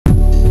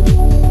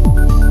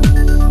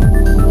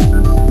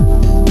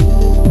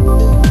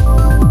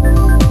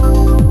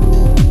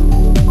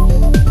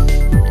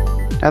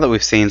Now that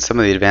we've seen some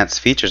of the advanced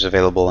features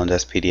available in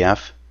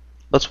deskPDF,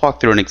 let's walk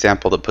through an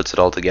example that puts it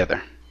all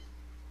together.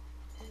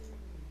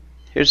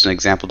 Here's an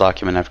example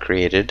document I've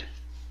created. It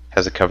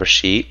has a cover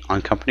sheet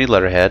on company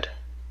letterhead.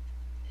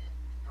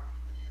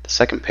 The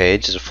second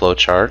page is a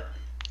flowchart,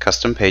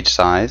 custom page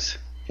size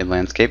in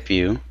landscape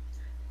view.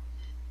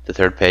 The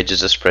third page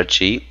is a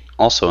spreadsheet,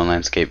 also in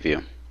landscape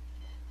view.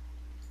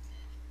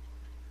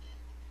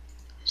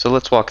 So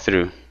let's walk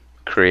through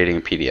creating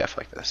a PDF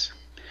like this.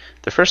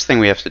 The first thing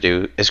we have to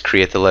do is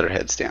create the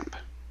letterhead stamp.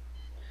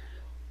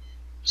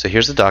 So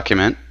here's the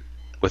document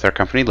with our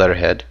company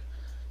letterhead.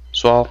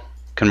 So I'll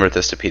convert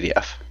this to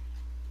PDF.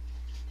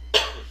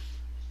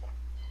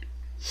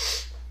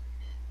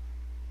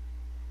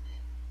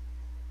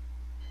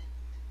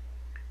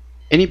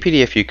 Any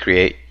PDF you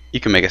create, you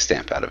can make a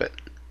stamp out of it.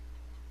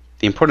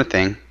 The important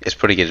thing is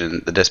putting it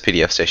in the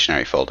deskPDF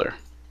stationery folder.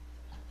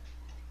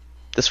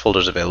 This folder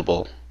is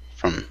available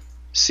from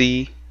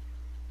C,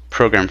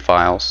 Program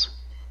Files,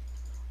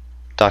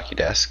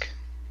 DocuDesk,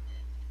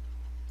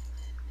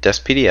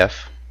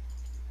 deskPDF,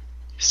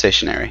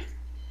 Stationery.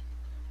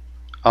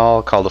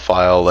 I'll call the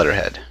file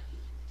letterhead.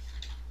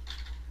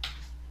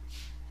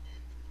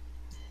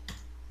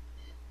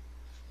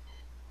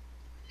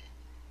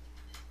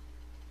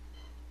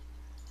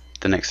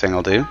 The next thing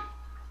I'll do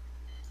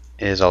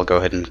is I'll go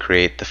ahead and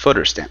create the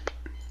footer stamp.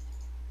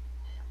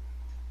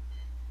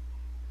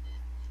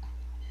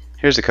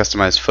 Here's a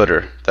customized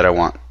footer that I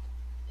want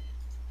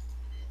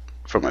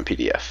for my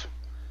PDF.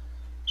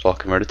 So I'll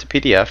convert it to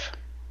PDF.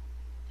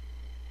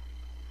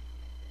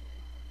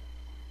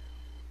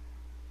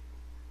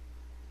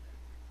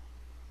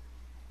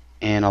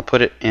 And I'll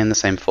put it in the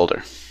same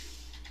folder.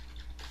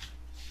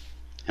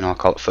 And I'll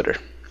call it footer.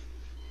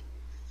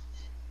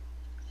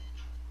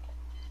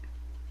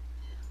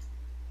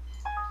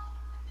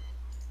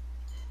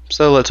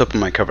 So let's open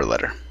my cover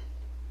letter.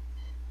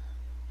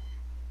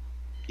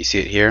 You see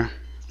it here.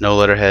 No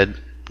letterhead,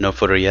 no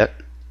footer yet.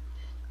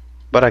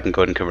 But I can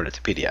go ahead and convert it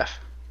to PDF.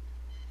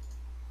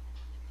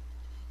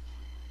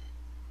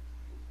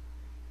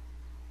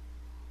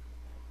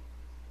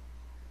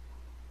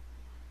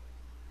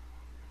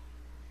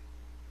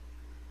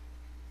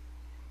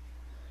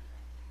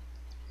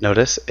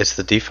 Notice it's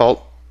the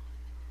default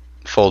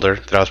folder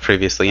that I was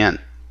previously in,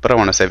 but I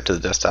want to save it to the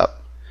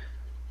desktop.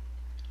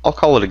 I'll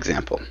call it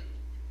example.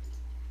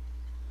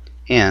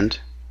 And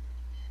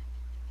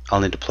I'll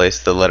need to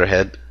place the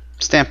letterhead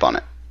stamp on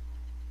it.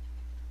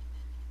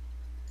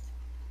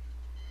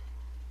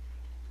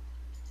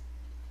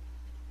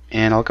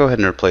 And I'll go ahead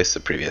and replace the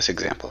previous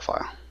example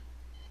file.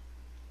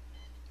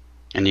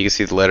 And you can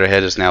see the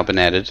letterhead has now been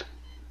added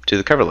to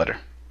the cover letter.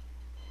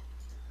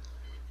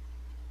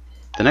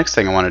 The next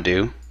thing I want to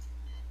do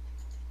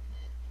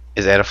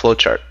is add a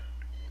flowchart.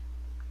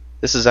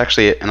 This is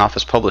actually an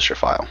Office Publisher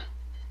file,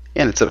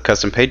 and it's a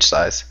custom page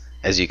size,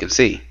 as you can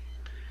see.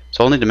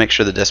 So I'll need to make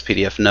sure the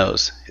deskPDF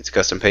knows it's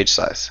custom page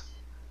size.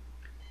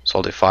 So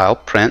I'll do File,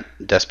 Print,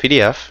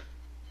 deskPDF.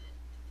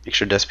 Make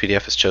sure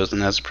deskPDF is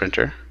chosen as a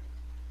printer.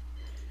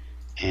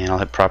 And I'll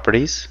hit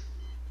Properties,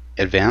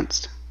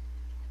 Advanced.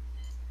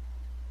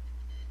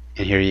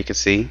 And here you can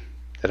see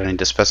that I need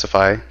to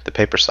specify the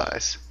paper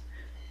size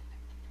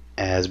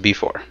as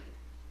B4.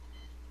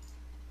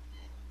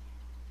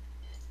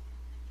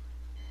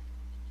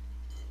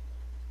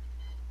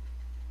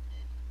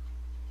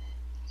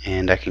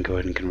 And I can go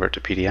ahead and convert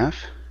to PDF.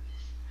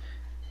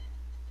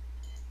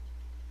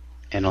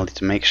 And I'll need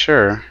to make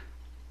sure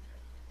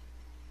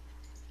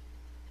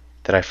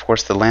that I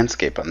force the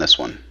landscape on this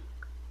one.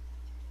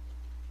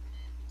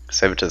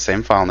 Save it to the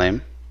same file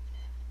name.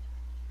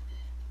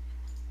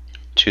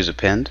 Choose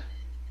Append.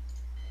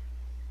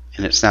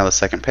 And it's now the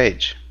second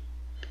page.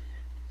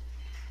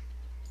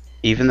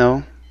 Even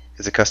though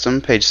it's a custom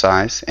page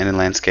size and in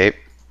landscape,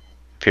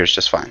 appears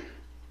just fine.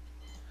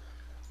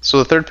 So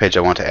the third page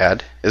I want to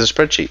add is a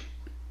spreadsheet.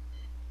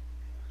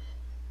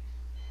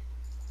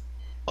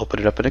 Open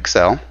it up in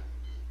Excel.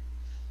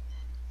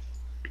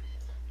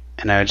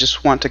 And I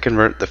just want to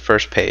convert the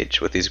first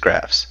page with these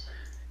graphs.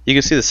 You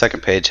can see the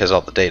second page has all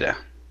the data.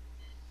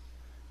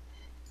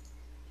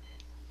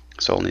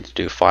 So I'll need to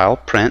do File,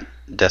 Print,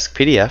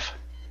 deskPDF.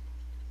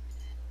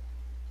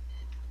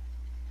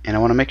 And I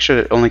want to make sure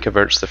it only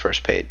converts the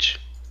first page.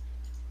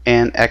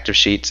 And Active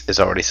Sheets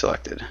is already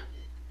selected.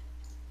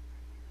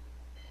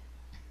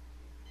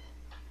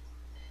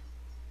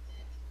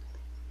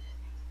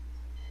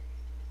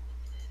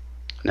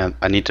 Now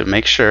I need to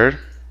make sure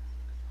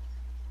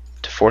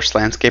to force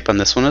landscape on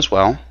this one as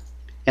well,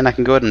 and I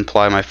can go ahead and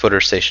apply my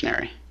footer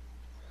stationery.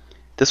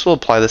 This will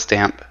apply the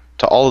stamp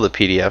to all of the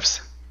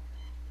PDFs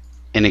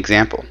in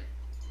example.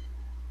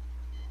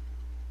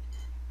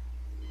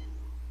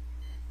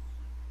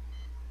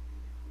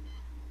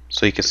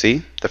 So you can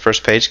see the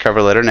first page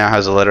cover letter now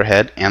has a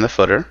letterhead and the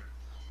footer.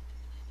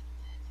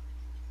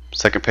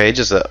 Second page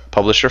is a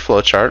publisher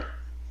flowchart,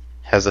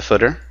 has the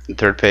footer. And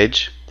third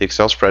page, the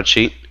Excel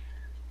spreadsheet,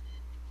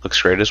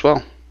 looks great as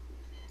well.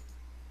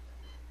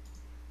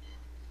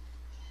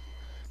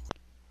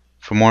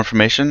 For more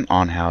information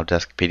on how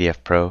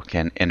deskPDF Pro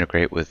can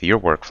integrate with your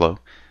workflow,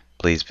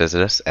 please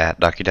visit us at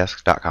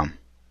docudesk.com.